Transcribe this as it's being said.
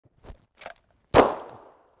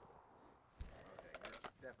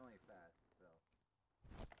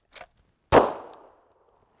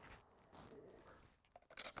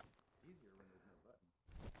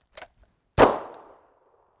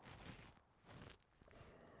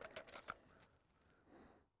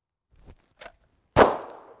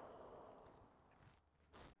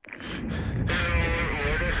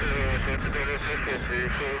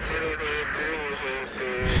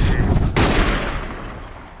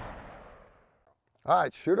All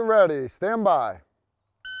right, shooter ready, stand by.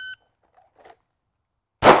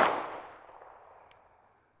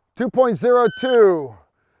 2.02,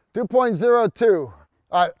 2.02.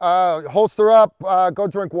 All right, holster up, go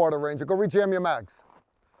drink water, Ranger. Go rejam your mags.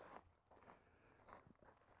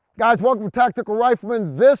 Guys, welcome to Tactical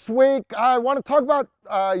Rifleman. This week, I want to talk about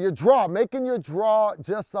your draw, making your draw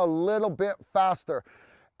just a little bit faster.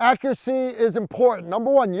 Accuracy is important.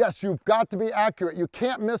 Number one, yes, you've got to be accurate. You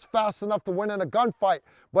can't miss fast enough to win in a gunfight.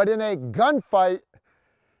 But in a gunfight,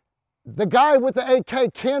 the guy with the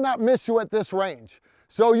AK cannot miss you at this range.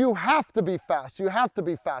 So you have to be fast. You have to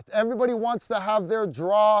be fast. Everybody wants to have their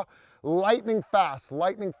draw lightning fast,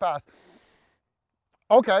 lightning fast.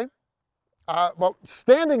 Okay. Well,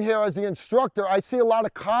 standing here as the instructor, I see a lot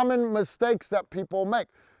of common mistakes that people make.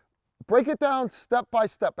 Break it down step by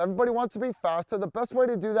step. Everybody wants to be faster. The best way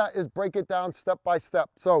to do that is break it down step by step.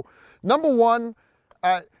 So number one,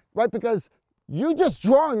 right, because you just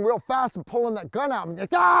drawing real fast and pulling that gun out and you're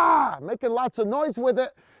like, making lots of noise with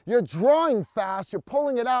it. You're drawing fast, you're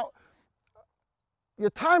pulling it out. Your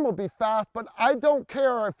time will be fast, but I don't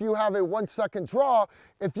care if you have a 1 second draw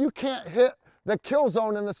if you can't hit the kill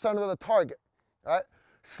zone in the center of the target. Right?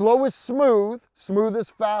 Slow is smooth, smooth is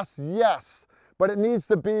fast, yes. But it needs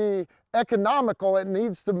to be economical. You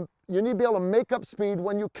need to be able to make up speed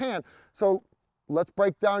when you can. So let's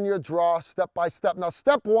break down your draw step by step. Now,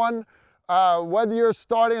 step one, whether you're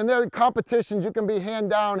starting, and there are competitions, you can be hand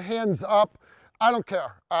down, hands up. I don't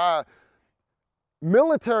care.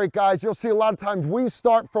 Military guys, you'll see a lot of times we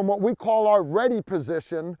start from what we call our ready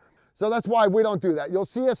position. So that's why we don't do that. You'll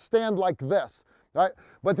see us stand like this. Right?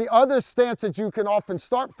 But the other stance that you can often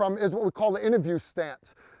start from is what we call the interview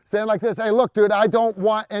stance. Stand like this. Hey, look, dude, I don't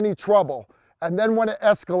want any trouble. And then when it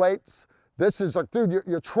escalates, this is like, dude,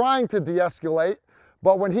 you're trying to de-escalate,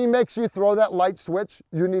 but when he makes you throw that light switch,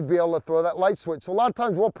 you need to be able to throw that light switch. So a lot of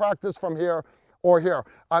times we'll practice from here or here.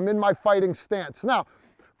 I'm in my fighting stance. Now,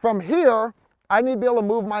 from here, I need to be able to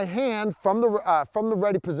move my hand from the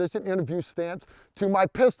ready position, interview stance, to my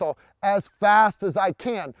pistol as fast as I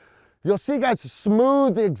can. You'll see guys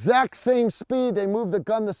smooth the exact same speed. They move the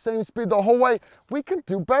gun the same speed the whole way. We can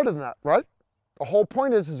do better than that, right? The whole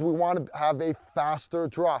point is we want to have a faster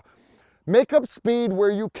draw. Make up speed where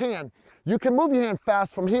you can. You can move your hand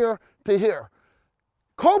fast from here to here.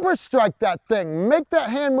 Cobra strike that thing. Make that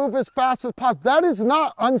hand move as fast as possible. That is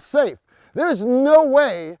not unsafe. There's no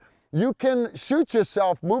way you can shoot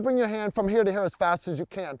yourself moving your hand from here to here as fast as you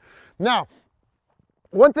can. Now,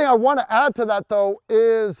 one thing I want to add to that though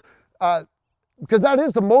is, because that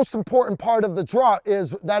is the most important part of the draw,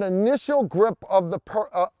 is that initial grip of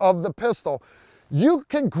the pistol. You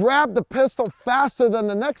can grab the pistol faster than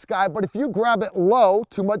the next guy, but if you grab it low,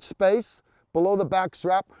 too much space below the back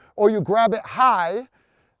strap, or you grab it high,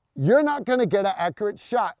 you're not going to get an accurate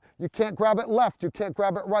shot. You can't grab it left, you can't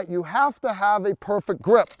grab it right. You have to have a perfect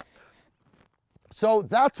grip. So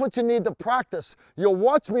that's what you need to practice. You'll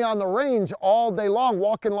watch me on the range all day long,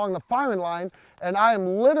 walking along the firing line, and I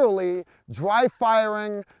am literally dry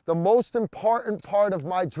firing the most important part of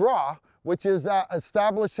my draw, which is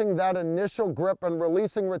establishing that initial grip and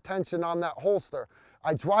releasing retention on that holster.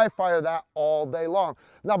 I dry fire that all day long.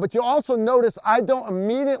 Now, but you also notice I don't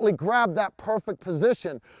immediately grab that perfect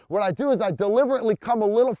position. What I do is I deliberately come a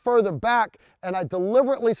little further back and I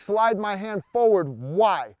deliberately slide my hand forward.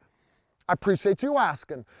 Why? I appreciate you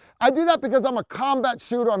asking. I do that because I'm a combat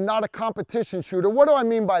shooter. I'm not a competition shooter. What do I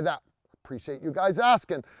mean by that? Appreciate you guys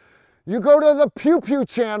asking. You go to the pew pew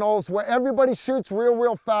channels where everybody shoots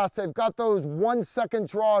real fast. They've got those 1 second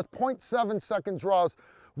draws, 0.7 second draws.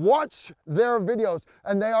 Watch their videos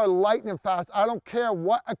and they are lightning fast. I don't care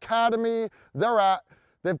what academy they're at.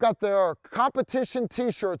 They've got their competition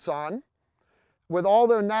t-shirts on with all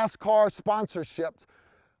their NASCAR sponsorships.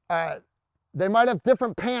 They might have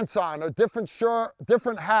different pants on or different shirt,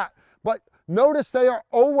 different hat, but notice they are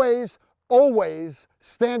always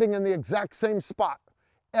standing in the exact same spot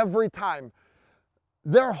every time.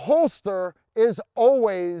 Their holster is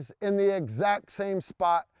always in the exact same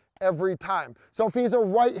spot every time. So if he's a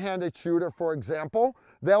right-handed shooter, for example,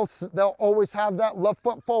 they'll always have that left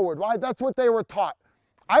foot forward, right? That's what they were taught.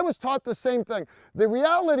 I was taught the same thing. The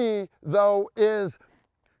reality, though, is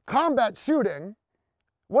combat shooting.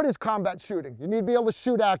 What is combat shooting? You need to be able to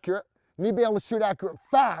shoot accurate. You need to be able to shoot accurate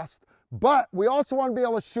fast, but we also want to be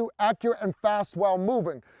able to shoot accurate and fast while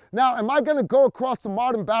moving. Now, am I going to go across the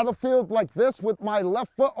modern battlefield like this with my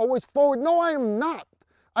left foot always forward? No, I am not.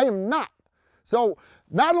 I am not. So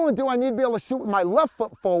not only do I need to be able to shoot with my left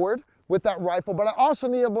foot forward, with that rifle, but I also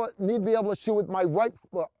need to be able to shoot with my right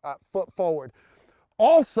foot forward.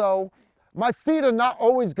 Also, my feet are not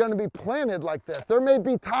always going to be planted like this. There may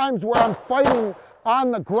be times where I'm fighting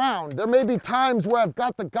on the ground. There may be times where I've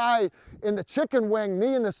got the guy in the chicken wing,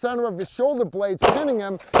 knee in the center of his shoulder blades, pinning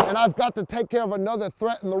him, and I've got to take care of another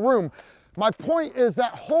threat in the room. My point is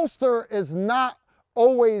that holster is not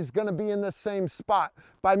always going to be in the same spot.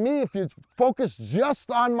 By me, if you focus just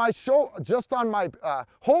on my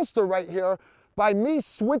holster right here, by me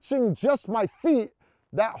switching just my feet,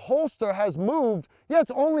 that holster has moved. Yeah,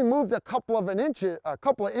 it's only moved a couple of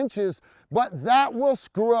inches, but that will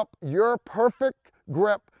screw up your perfect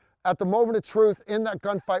grip at the moment of truth in that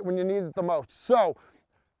gunfight when you need it the most. So,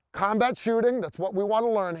 combat shooting, that's what we want to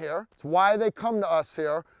learn here. It's why they come to us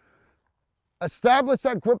here. Establish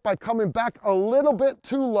that grip by coming back a little bit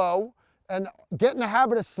too low and get in the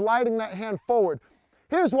habit of sliding that hand forward.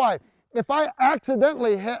 Here's why. If I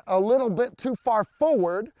accidentally hit a little bit too far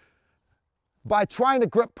forward by trying to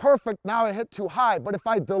grip perfect, now I hit too high. But if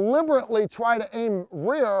I deliberately try to aim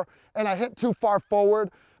rear and I hit too far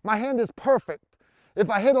forward, my hand is perfect.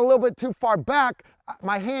 If I hit a little bit too far back,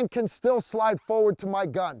 my hand can still slide forward to my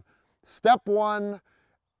gun. Step one,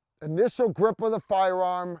 initial grip of the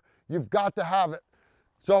firearm. You've got to have it.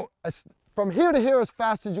 So from here to here as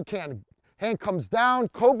fast as you can. Hand comes down,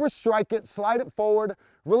 cobra strike it, slide it forward,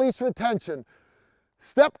 release retention.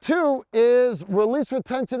 Step two is release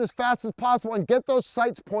retention as fast as possible and get those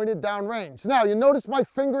sights pointed downrange. Now, you notice my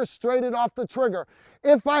finger straightened off the trigger.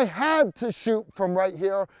 If I had to shoot from right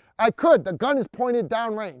here, I could. The gun is pointed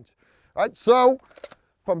downrange. All right, so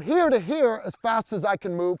from here to here as fast as I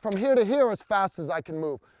can move, from here to here as fast as I can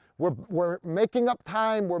move. We're making up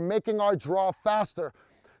time, we're making our draw faster.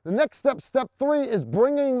 The next step, step three, is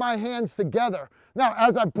bringing my hands together. Now,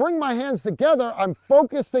 as I bring my hands together, I'm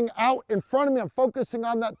focusing out in front of me, I'm focusing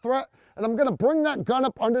on that threat, and I'm gonna bring that gun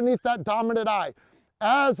up underneath that dominant eye.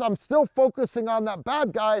 As I'm still focusing on that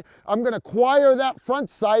bad guy, I'm gonna acquire that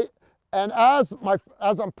front sight, and as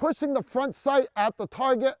I'm pushing the front sight at the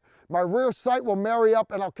target, my rear sight will marry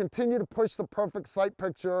up and I'll continue to push the perfect sight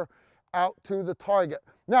picture out to the target.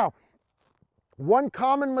 Now, one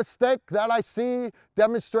common mistake that I see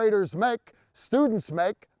demonstrators make, students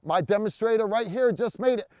make, my demonstrator right here just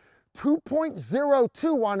made it,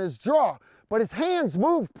 2.02 on his draw, but his hands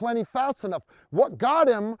moved plenty fast enough. What got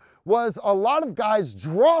him was a lot of guys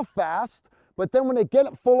draw fast, but then when they get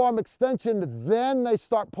at full arm extension, then they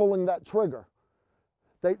start pulling that trigger.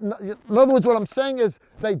 In other words, what I'm saying is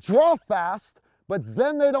they draw fast, but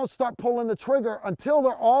then they don't start pulling the trigger until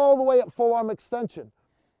they're all the way at full arm extension.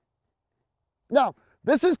 Now,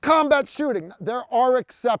 this is combat shooting. There are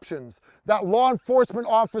exceptions. That law enforcement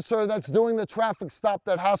officer that's doing the traffic stop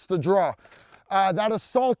that has to draw. That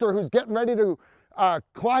assaulter who's getting ready to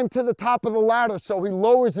climb to the top of the ladder, so he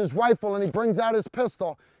lowers his rifle and he brings out his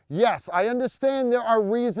pistol. Yes, I understand there are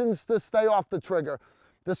reasons to stay off the trigger.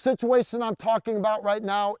 The situation I'm talking about right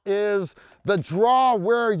now is the draw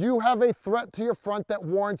where you have a threat to your front that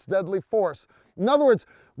warrants deadly force. In other words,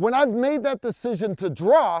 when I've made that decision to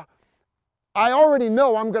draw, I already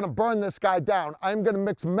know I'm going to burn this guy down. I'm going to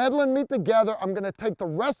mix metal and meat together. I'm going to take the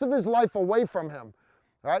rest of his life away from him.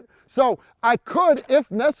 Right? So I could,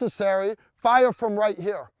 if necessary, fire from right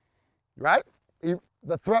here. Right?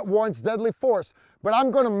 The threat warrants deadly force. But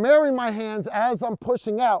I'm going to marry my hands as I'm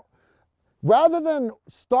pushing out. Rather than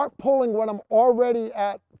start pulling when I'm already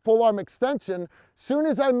at full arm extension, soon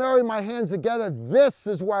as I marry my hands together, this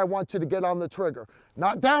is where I want you to get on the trigger.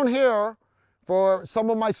 Not down here. For some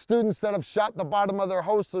of my students that have shot the bottom of their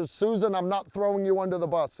holsters, Susan, I'm not throwing you under the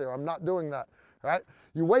bus here. I'm not doing that, right?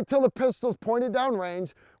 You wait till the pistol's pointed down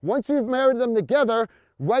range. Once you've married them together,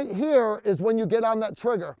 right here is when you get on that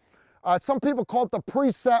trigger. Some people call it the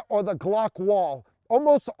preset or the Glock wall.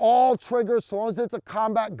 Almost all triggers, so long as it's a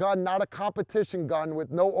combat gun, not a competition gun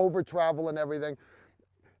with no over travel and everything,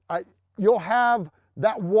 you'll have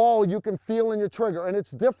that wall you can feel in your trigger, and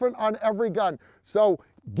it's different on every gun. So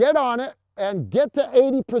get on it and get to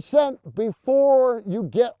 80% before you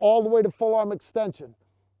get all the way to full arm extension.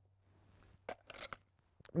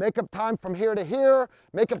 Make up time from here to here,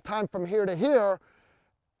 make up time from here to here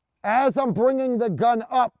as I'm bringing the gun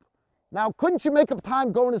up. Now, couldn't you make up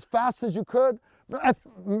time going as fast as you could?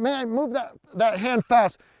 Man, move that hand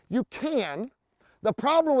fast. You can. The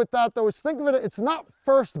problem with that, though, is think of it, it's not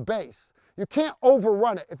first base. You can't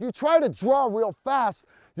overrun it. If you try to draw real fast,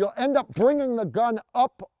 you'll end up bringing the gun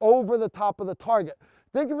up over the top of the target.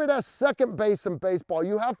 Think of it as second base in baseball.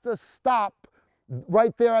 You have to stop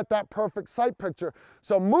right there at that perfect sight picture.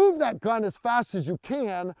 So move that gun as fast as you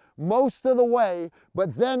can most of the way,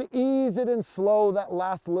 but then ease it in slow that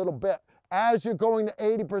last little bit. As you're going to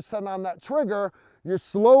 80% on that trigger, you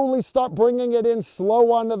slowly start bringing it in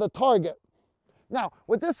slow onto the target. Now,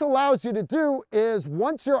 what this allows you to do is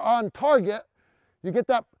once you're on target, you get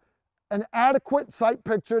an adequate sight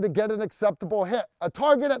picture to get an acceptable hit. A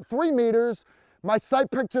target at 3 meters, my sight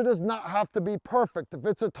picture does not have to be perfect. If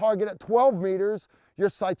it's a target at 12 meters, your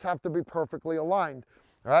sights have to be perfectly aligned,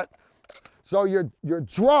 all right? So you're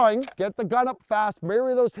drawing, get the gun up fast,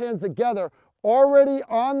 marry those hands together, already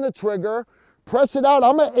on the trigger, press it out.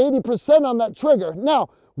 I'm at 80% on that trigger. Now,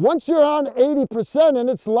 once you're on 80% and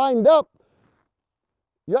it's lined up,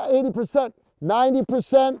 you're at 80%,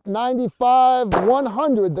 90%, 95,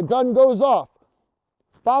 100, the gun goes off.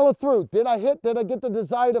 Follow through. Did I hit? Did I get the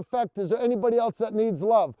desired effect? Is there anybody else that needs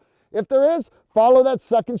love? If there is, follow that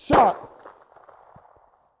second shot.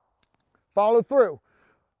 Follow through.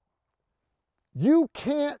 You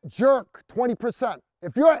can't jerk 20%.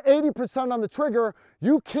 If you're at 80% on the trigger,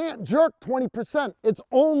 you can't jerk 20%. It's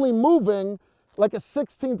only moving like a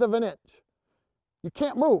 1/16 of an inch. You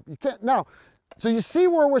can't move. You can't. Now, so you see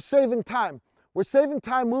where we're saving time. We're saving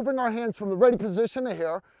time moving our hands from the ready position to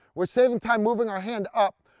here. We're saving time moving our hand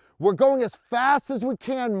up. We're going as fast as we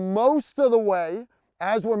can most of the way.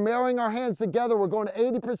 As we're marrying our hands together, we're going to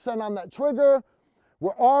 80% on that trigger.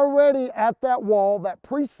 We're already at that wall, that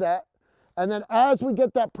preset. And then as we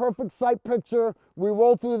get that perfect sight picture, we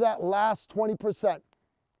roll through that last 20%.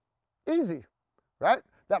 Easy, right?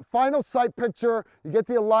 That final sight picture, you get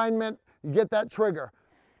the alignment, you get that trigger.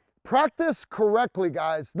 Practice correctly,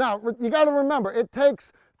 guys. Now, you got to remember, it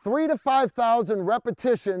takes 3,000 to 5,000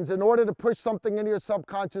 repetitions in order to push something into your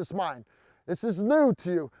subconscious mind. This is new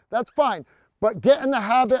to you. That's fine. But get in the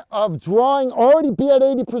habit of drawing, already be at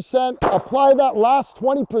 80%, apply that last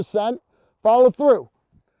 20%, follow through.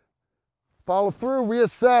 Follow through,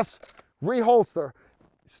 reassess, reholster.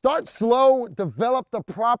 Start slow, develop the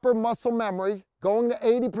proper muscle memory, going to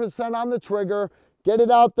 80% on the trigger, get it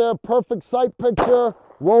out there, perfect sight picture,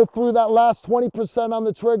 roll through that last 20% on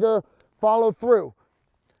the trigger, follow through.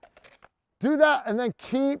 Do that and then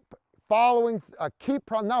keep following,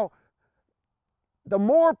 now, the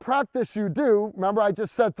more practice you do, remember I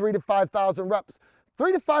just said 3,000 to 5,000 reps.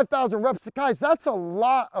 3,000 to 5,000 reps, guys, that's a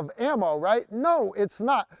lot of ammo, right? No, it's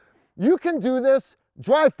not. You can do this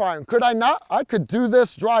dry firing. Could I not? I could do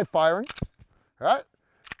this dry firing, right?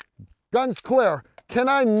 Gun's clear. Can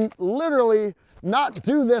I literally not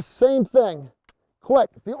do this same thing? Click.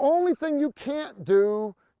 The only thing you can't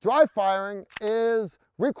do dry firing is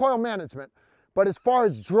recoil management. But as far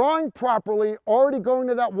as drawing properly, already going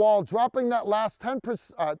to that wall, dropping that last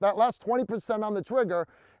 10%, that last 20% on the trigger,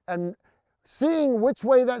 and seeing which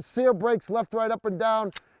way that sear breaks, left, right, up, and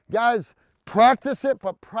down, guys, practice it,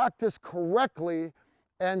 but practice correctly,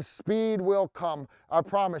 and speed will come. I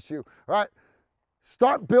promise you. All right,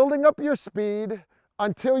 start building up your speed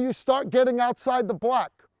until you start getting outside the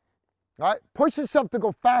black. All right, push yourself to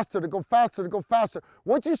go faster, to go faster, to go faster.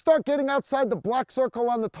 Once you start getting outside the black circle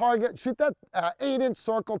on the target, shoot that 8-inch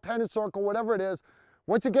circle, 10-inch circle, whatever it is.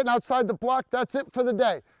 Once you're getting outside the block, that's it for the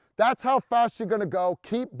day. That's how fast you're gonna go.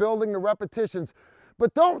 Keep building the repetitions.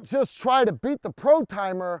 But don't just try to beat the pro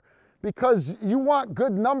timer because you want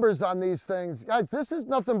good numbers on these things. Guys, this is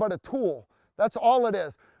nothing but a tool. That's all it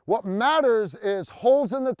is. What matters is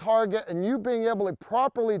holes in the target and you being able to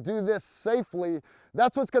properly do this safely.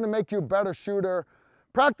 That's what's going to make you a better shooter.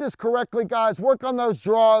 Practice correctly, guys. Work on those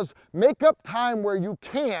draws. Make up time where you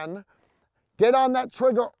can. Get on that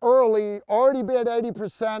trigger early. Already be at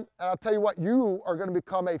 80%. And I'll tell you what, you are going to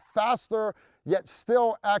become a faster yet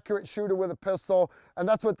still accurate shooter with a pistol. And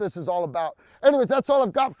that's what this is all about. Anyways, that's all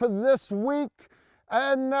I've got for this week.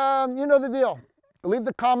 And you know the deal. Leave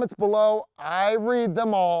the comments below. I read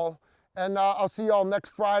them all. And I'll see y'all next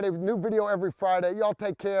Friday. New video every Friday. Y'all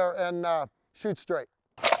take care and shoot straight.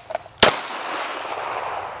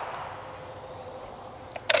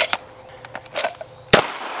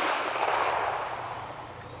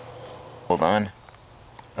 Hold on.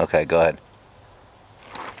 Okay, go ahead.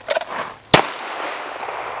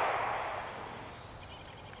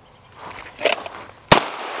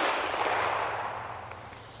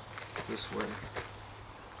 This way.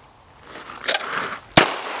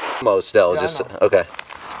 Most still, Yeah, just okay.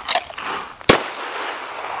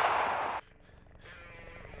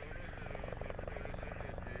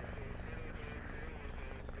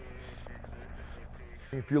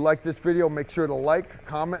 If you like this video, make sure to like,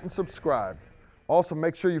 comment, and subscribe. Also,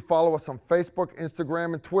 make sure you follow us on Facebook,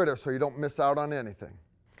 Instagram, and Twitter so you don't miss out on anything.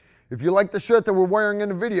 If you like the shirt that we're wearing in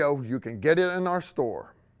the video, you can get it in our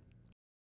store.